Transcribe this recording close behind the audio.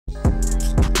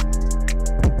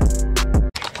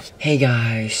Hey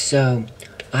guys, so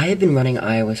I have been running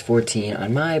iOS 14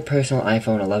 on my personal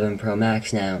iPhone 11 Pro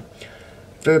Max now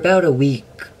for about a week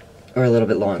or a little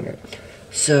bit longer.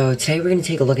 So today we're going to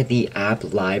take a look at the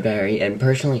app library, and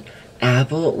personally,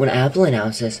 when Apple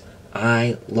announced this,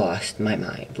 I lost my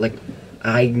mind. Like,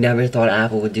 I never thought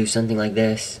Apple would do something like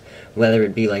this, whether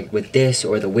it be like with this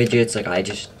or the widgets.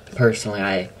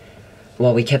 Like,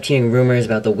 while we kept hearing rumors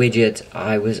about the widgets,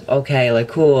 I was okay, like,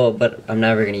 cool, but I'm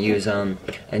never going to use them.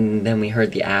 And then we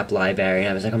heard the app library, and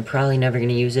I was like, I'm probably never going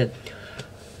to use it.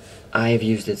 I've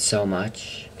used it so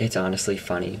much. It's honestly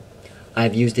funny.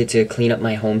 I've used it to clean up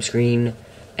my home screen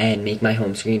and make my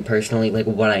home screen personally, like,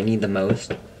 what I need the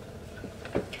most.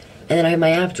 And then I have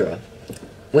my app drawer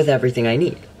with everything I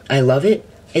need. I love it.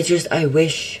 It's just, I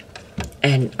wish,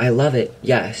 and I love it,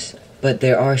 yes, but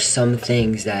there are some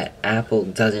things that Apple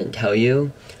doesn't tell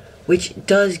you, which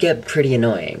does get pretty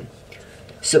annoying.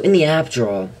 So in the app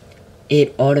drawer,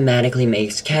 it automatically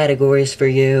makes categories for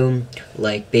you,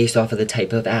 like based off of the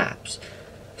type of apps.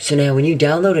 So now when you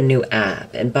download a new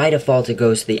app, and by default it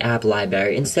goes to the app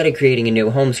library instead of creating a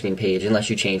new home screen page unless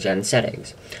you change that in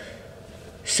settings.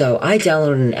 So I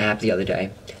downloaded an app the other day,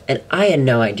 and I had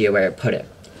no idea where it put it.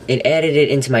 It added it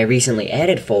into my recently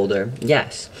added folder,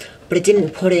 yes, but it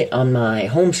didn't put it on my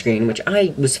home screen, which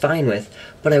I was fine with,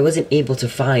 but I wasn't able to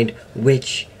find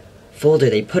which folder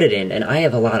they put it in, and I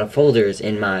have a lot of folders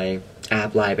in my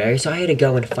app library, so I had to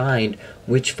go and find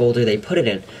which folder they put it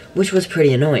in, which was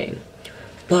pretty annoying.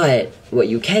 But what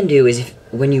you can do is,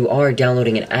 when you are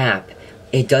downloading an app,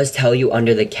 it does tell you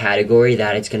under the category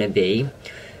that it's going to be.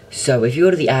 So if you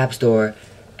go to the App Store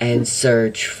and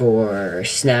search for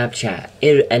Snapchat,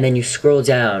 and then you scroll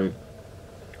down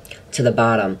to the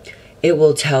bottom, it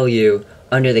will tell you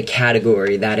under the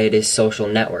category that it is social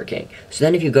networking. So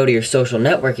then if you go to your social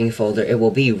networking folder, it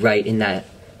will be right in that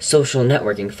social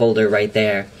networking folder right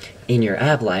there in your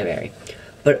app library.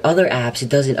 But other apps, it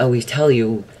doesn't always tell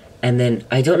you, and then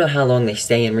I don't know how long they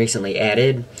stay in recently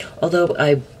added, although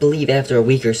I believe after a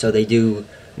week or so they do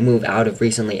move out of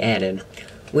recently added,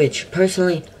 which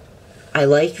personally, I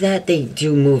like that they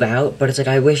do move out, but it's like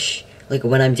I wish, like,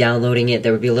 when I'm downloading it,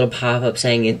 there would be a little pop-up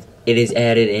saying it is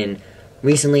added in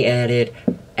recently added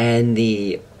and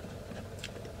the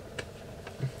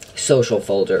social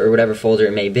folder, or whatever folder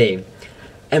it may be.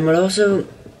 And what also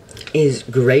is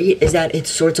great is that it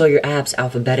sorts all your apps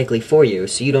alphabetically for you,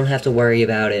 so you don't have to worry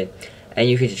about it, and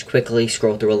you can just quickly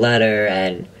scroll through a letter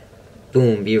and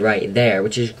boom, be right there,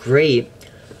 which is great,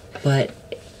 but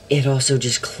it also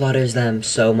just clutters them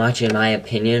so much, in my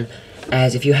opinion,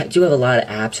 as if you do have a lot of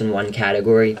apps in one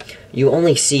category, you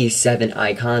only see 7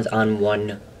 icons on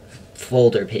one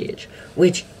folder page,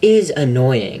 which is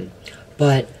annoying.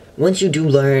 But once you do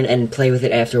learn and play with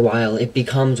it after a while, it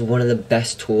becomes one of the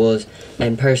best tools.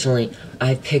 And personally,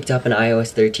 I picked up an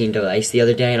iOS 13 device the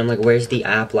other day, and I'm like, where's the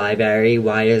app library?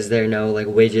 Why is there no, like,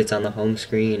 widgets on the home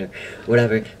screen or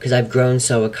whatever? Because I've grown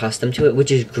so accustomed to it,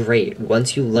 which is great.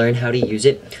 Once you learn how to use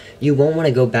it, you won't want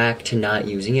to go back to not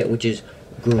using it, which is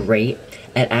great.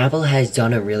 And Apple has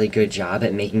done a really good job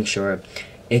at making sure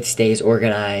it stays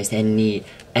organized and neat,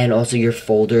 and also your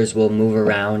folders will move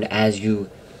around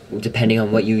depending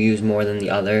on what you use more than the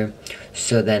other.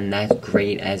 So then that's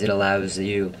great, as it allows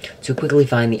you to quickly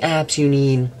find the apps you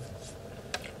need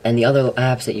and the other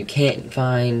apps that you can't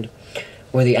find,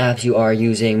 or the apps you are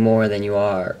using more than you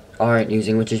aren't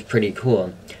using, which is pretty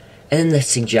cool. And then the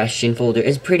suggestion folder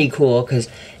is pretty cool because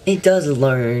it does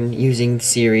learn using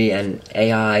Siri and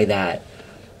AI that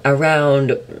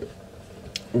around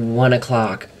 1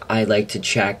 o'clock I like to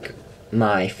check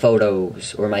my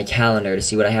photos or my calendar to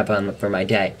see what I have on for my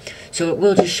day. So it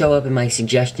will just show up in my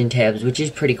suggestion tabs, which is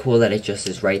pretty cool that it just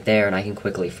is right there and I can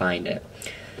quickly find it.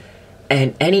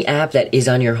 And any app that is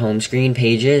on your home screen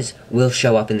pages will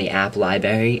show up in the app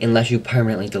library unless you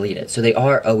permanently delete it. So they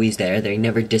are always there, they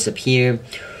never disappear,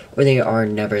 or they are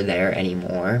never there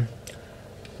anymore,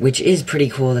 which is pretty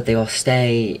cool that they all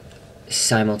stay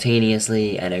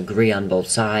simultaneously and agree on both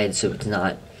sides, so it's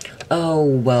not, oh,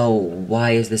 well,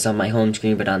 why is this on my home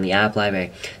screen but on the app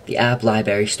library? The app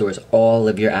library stores all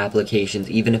of your applications,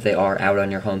 even if they are out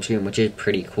on your home screen, which is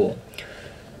pretty cool.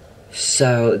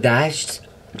 So that's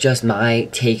just my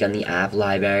take on the app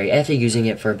library after using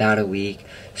it for about a week.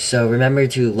 So remember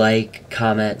to like,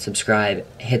 comment, subscribe,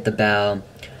 hit the bell,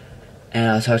 and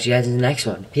I'll talk to you guys in the next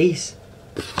one. Peace.